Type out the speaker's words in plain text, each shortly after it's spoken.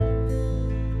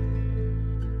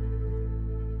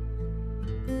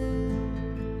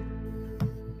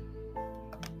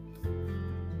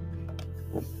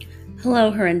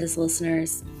Hello, horrendous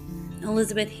listeners.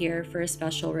 Elizabeth here for a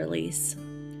special release.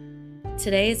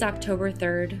 Today is October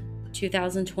 3rd,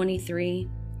 2023,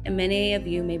 and many of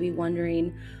you may be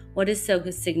wondering what is so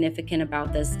significant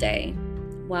about this day.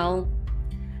 Well,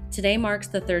 today marks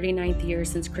the 39th year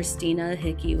since Christina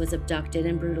Hickey was abducted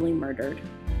and brutally murdered.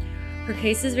 Her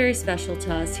case is very special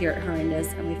to us here at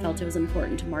Horrendous, and we felt it was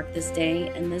important to mark this day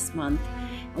and this month,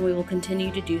 and we will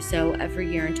continue to do so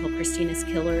every year until Christina's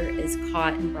killer is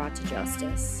caught and brought to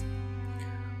justice.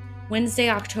 Wednesday,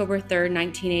 October 3rd,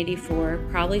 1984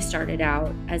 probably started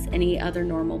out as any other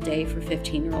normal day for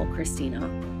 15-year-old Christina.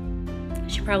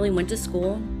 She probably went to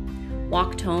school,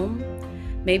 walked home,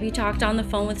 maybe talked on the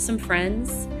phone with some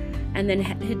friends, and then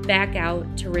headed back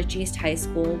out to Rich East High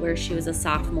School, where she was a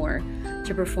sophomore,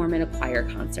 to perform in a choir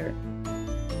concert.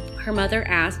 Her mother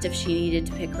asked if she needed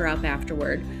to pick her up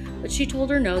afterward, but she told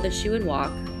her no, that she would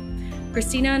walk.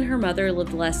 Christina and her mother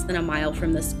lived less than a mile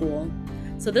from the school,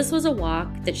 so this was a walk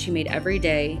that she made every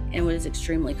day and was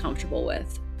extremely comfortable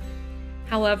with.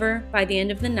 However, by the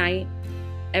end of the night,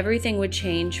 everything would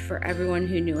change for everyone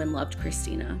who knew and loved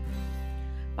Christina.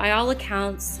 By all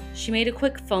accounts, she made a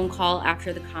quick phone call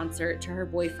after the concert to her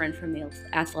boyfriend from the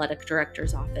athletic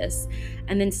director's office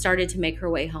and then started to make her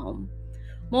way home.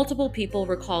 Multiple people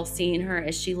recall seeing her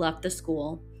as she left the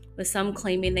school, with some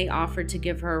claiming they offered to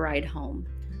give her a ride home,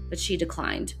 but she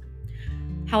declined.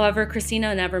 However,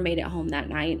 Christina never made it home that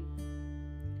night.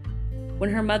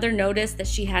 When her mother noticed that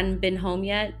she hadn't been home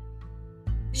yet,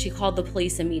 she called the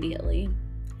police immediately.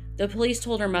 The police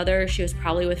told her mother she was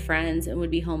probably with friends and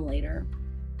would be home later.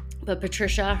 But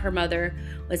Patricia, her mother,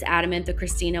 was adamant that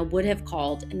Christina would have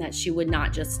called and that she would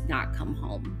not just not come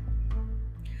home.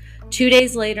 2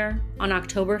 days later, on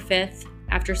October 5th,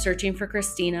 after searching for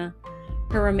Christina,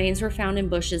 her remains were found in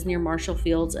bushes near Marshall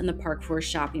Fields and the Park Forest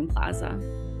Shopping Plaza.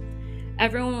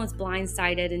 Everyone was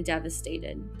blindsided and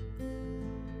devastated.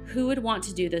 Who would want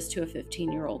to do this to a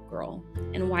 15-year-old girl?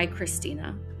 And why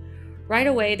Christina? Right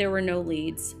away, there were no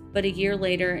leads, but a year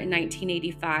later, in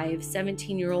 1985,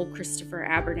 17-year-old Christopher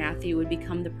Abernathy would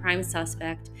become the prime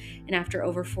suspect, and after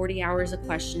over 40 hours of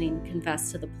questioning,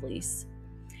 confessed to the police.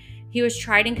 He was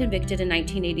tried and convicted in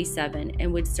 1987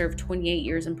 and would serve 28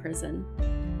 years in prison.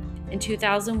 In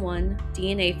 2001,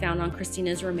 DNA found on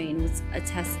Christina's remains was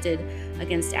attested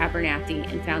against Abernathy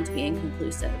and found to be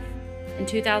inconclusive. In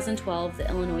 2012, the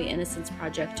Illinois Innocence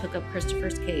Project took up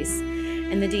Christopher's case,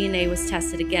 and the DNA was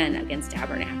tested again against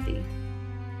Abernathy.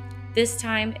 This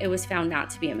time, it was found not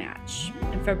to be a match.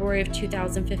 In February of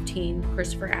 2015,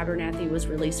 Christopher Abernathy was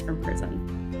released from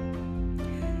prison.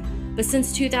 But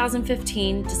since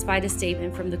 2015, despite a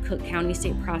statement from the Cook County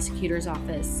State Prosecutor's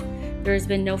Office, there has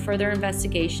been no further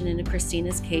investigation into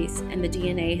Christina's case, and the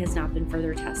DNA has not been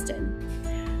further tested.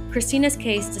 Christina's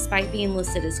case, despite being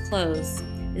listed as closed,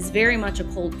 is very much a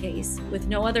cold case, with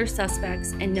no other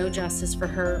suspects and no justice for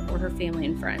her or her family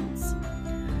and friends.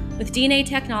 With DNA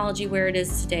technology where it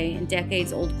is today and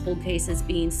decades-old cold cases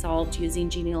being solved using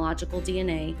genealogical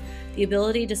DNA, the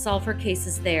ability to solve her case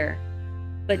is there,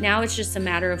 but now it's just a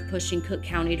matter of pushing Cook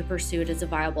County to pursue it as a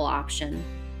viable option.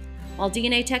 While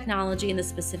DNA technology and the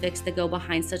specifics that go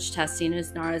behind such testing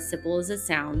is not as simple as it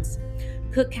sounds,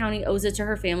 Cook County owes it to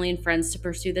her family and friends to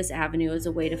pursue this avenue as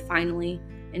a way to finally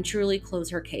and truly close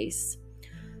her case.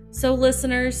 So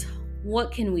listeners,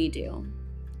 what can we do?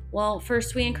 Well,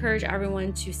 first we encourage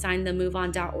everyone to sign the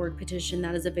MoveOn.org petition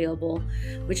that is available,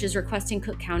 which is requesting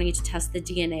Cook County to test the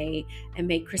DNA and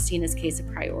make Christina's case a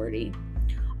priority.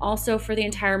 Also, for the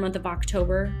entire month of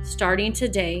October, starting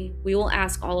today, we will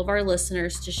ask all of our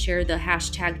listeners to share the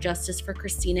hashtag Justice for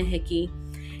Christina Hickey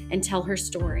and tell her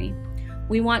story.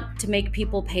 We want to make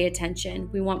people pay attention.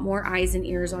 We want more eyes and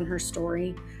ears on her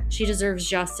story. She deserves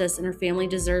justice, and her family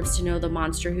deserves to know the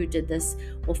monster who did this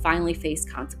will finally face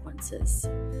consequences.